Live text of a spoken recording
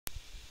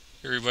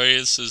Everybody,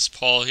 this is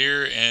Paul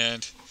here,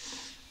 and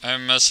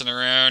I'm messing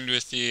around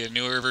with the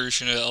newer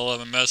version of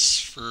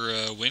LMMS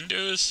for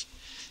Windows.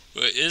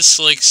 But it's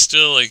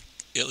still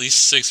at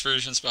least 6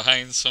 versions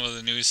behind some of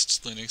the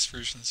newest Linux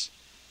versions.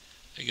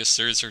 I guess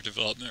theirs are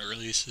development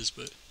releases,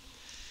 but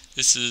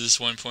this is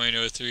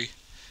 1.03.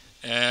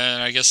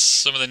 And I guess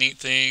some of the neat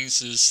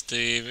things is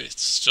they've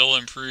still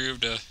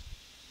improved,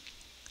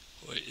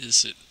 what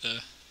is it,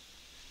 the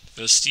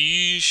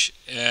Vestige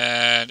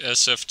and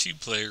SF2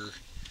 player.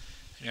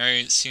 Now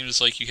it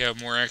seems like you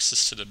have more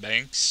access to the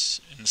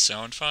banks and the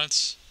sound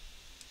fonts.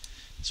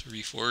 So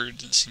before it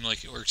didn't seem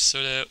like it worked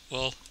so that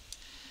well.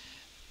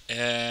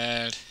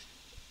 And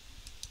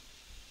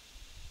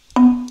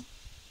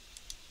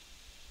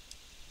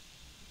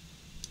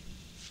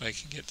if I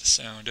can get the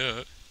sound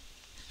up.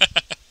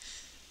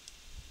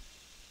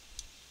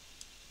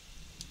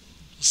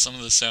 Some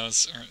of the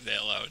sounds aren't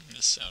that loud in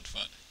this sound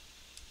font.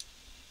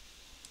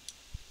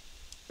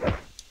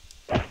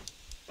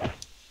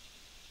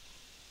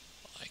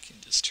 I can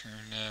just turn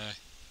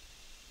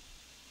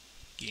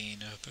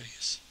gain up, I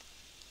guess.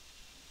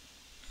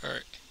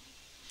 Alright.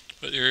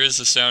 But there is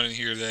a sound in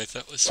here that I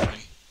thought was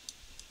funny.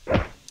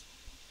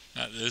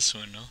 Not this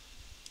one, no.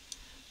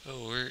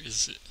 Oh, where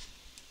is it?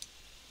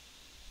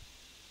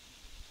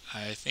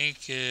 I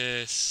think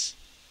it's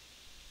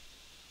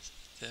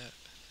that.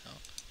 No.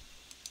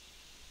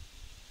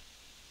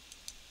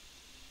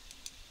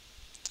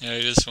 Yeah,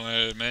 I just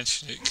wanted to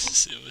mention it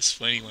because it was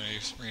funny when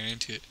I ran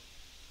into it.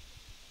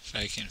 If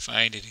I can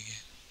find it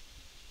again.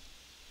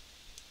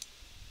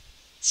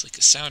 It's like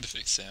a sound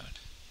effect sound.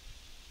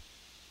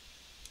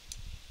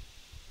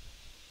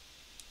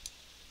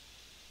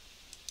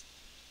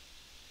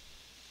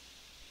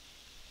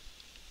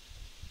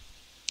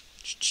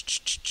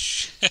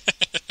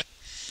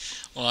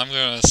 Well, I'm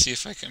going to see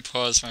if I can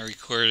pause my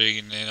recording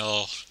and then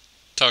I'll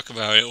talk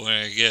about it when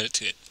I get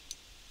to it.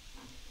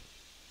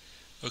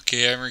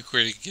 Okay, I'm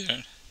recording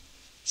again,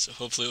 so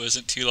hopefully it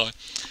wasn't too long.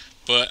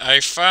 But I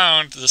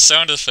found the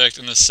sound effect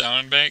in the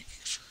sound bank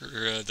for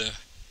I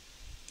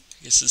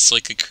guess it's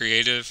like a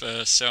creative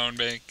sound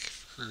bank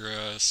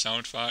for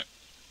sound font.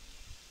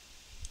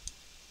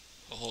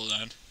 Oh, hold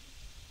on.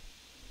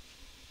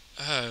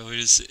 What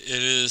is it?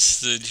 It is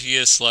the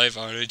GS Live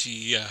Auto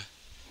G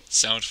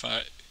sound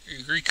font.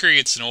 It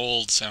recreates an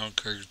old sound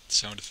card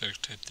sound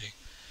effect type thing.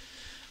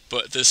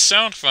 But this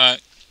sound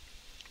font,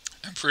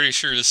 I'm pretty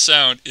sure the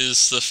sound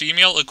is the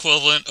female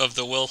equivalent of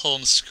the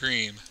Wilhelm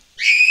Scream.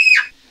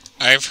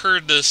 I've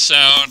heard this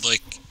sound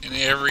in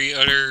every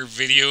other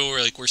video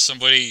where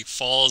somebody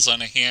falls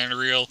on a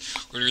handrail,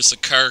 or there's a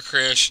car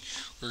crash,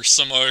 or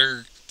some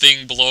other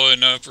thing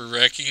blowing up or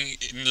wrecking.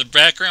 In the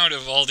background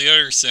of all the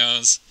other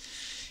sounds,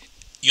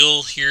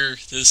 you'll hear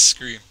this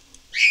scream.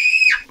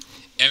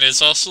 And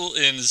it's also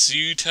in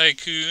Zoo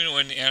Tycoon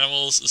when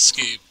animals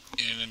escape.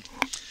 And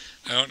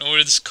I don't know what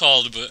it's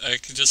called, but I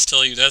can just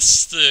tell you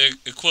that's the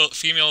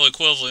female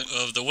equivalent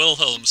of the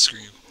Wilhelm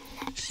Scream.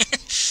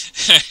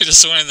 I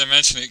just wanted to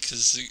mention it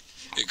because it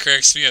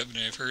cracks me up and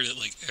I've heard it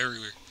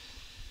everywhere.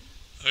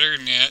 Other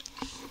than that,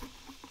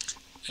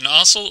 and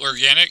also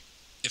organic,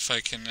 if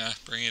I can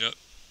bring it up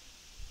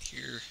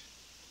here,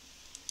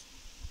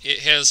 it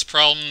has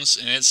problems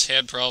and it's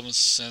had problems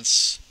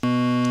since.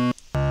 Well,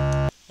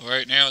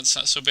 right now it's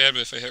not so bad,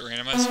 but if I hit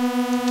randomize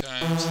a few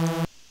times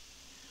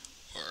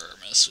or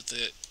mess with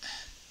it,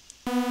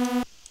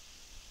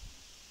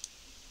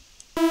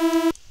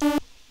 or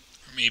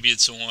maybe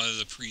it's in one of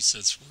the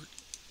presets for it.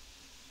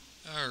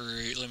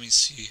 Alright, let me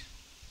see.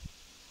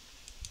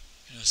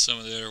 You know, some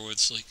of the other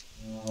ones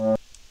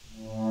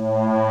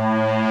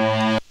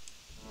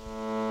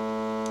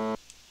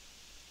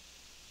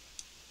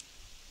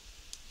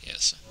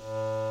yes.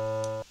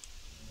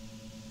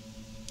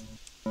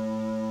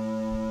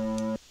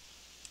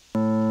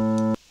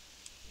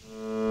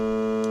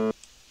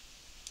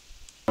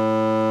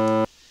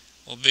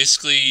 Well,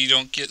 basically you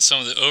don't get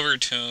some of the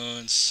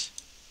overtones.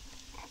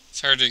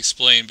 It's hard to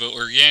explain, but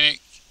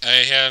organic,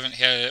 I haven't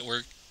had it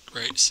work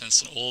right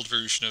since an old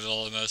version of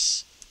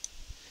LMS.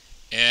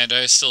 And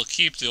I still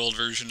keep the old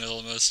version of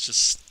LMS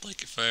just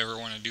if I ever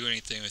want to do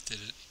anything with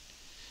it.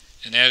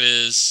 And that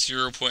is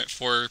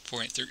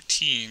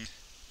 0.4.13.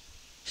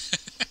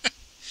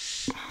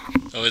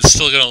 Oh, it's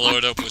still going to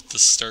load up with the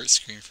start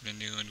screen for the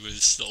new one, but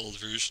it's the old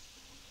version.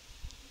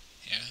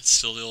 Yeah, it's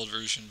still the old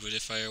version, but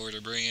if I were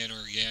to bring in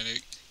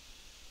organic,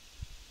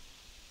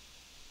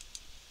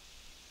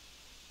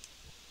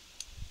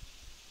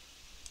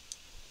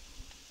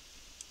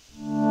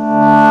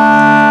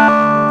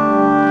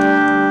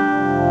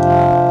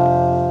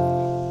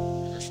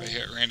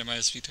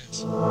 a few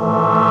times.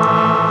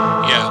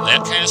 Yeah,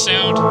 that kind of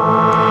sound.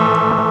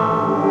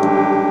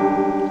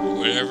 Or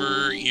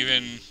whatever,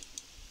 even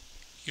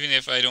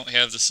if I don't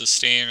have the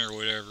sustain or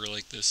whatever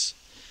like this.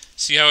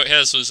 See how it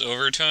has those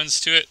overtones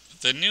to it?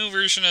 The new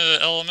version of the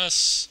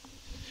LMS,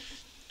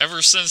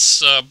 ever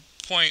since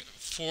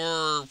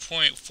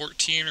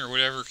 0.4.14 or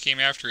whatever came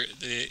after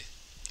it,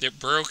 it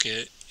broke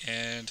it,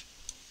 and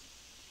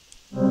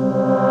you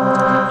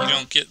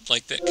don't get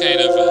that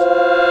kind of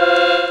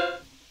a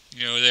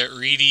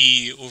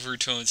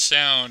overtone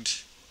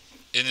sound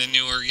in the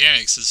new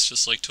organics. It's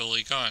just like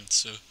totally gone.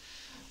 So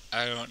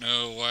I don't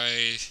know why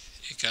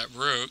it got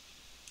broke.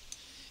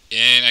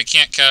 And I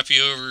can't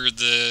copy over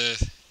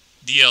the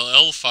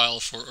DLL file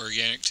for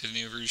organic to the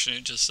new version.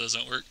 It just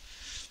doesn't work.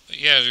 But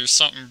yeah, there's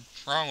something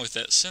wrong with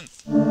that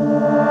synth in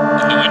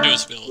the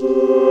Windows build.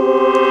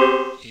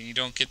 And you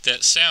don't get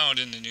that sound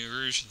in the new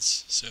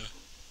versions. So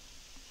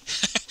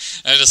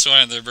I just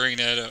wanted to bring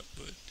that up.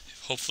 But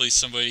hopefully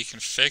somebody can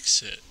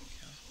fix it.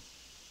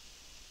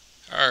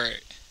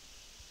 Alright.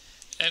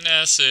 And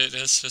that's it.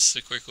 That's just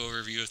a quick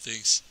overview of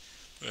things.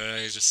 But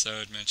I just thought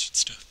I'd mention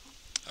stuff.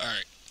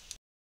 Alright.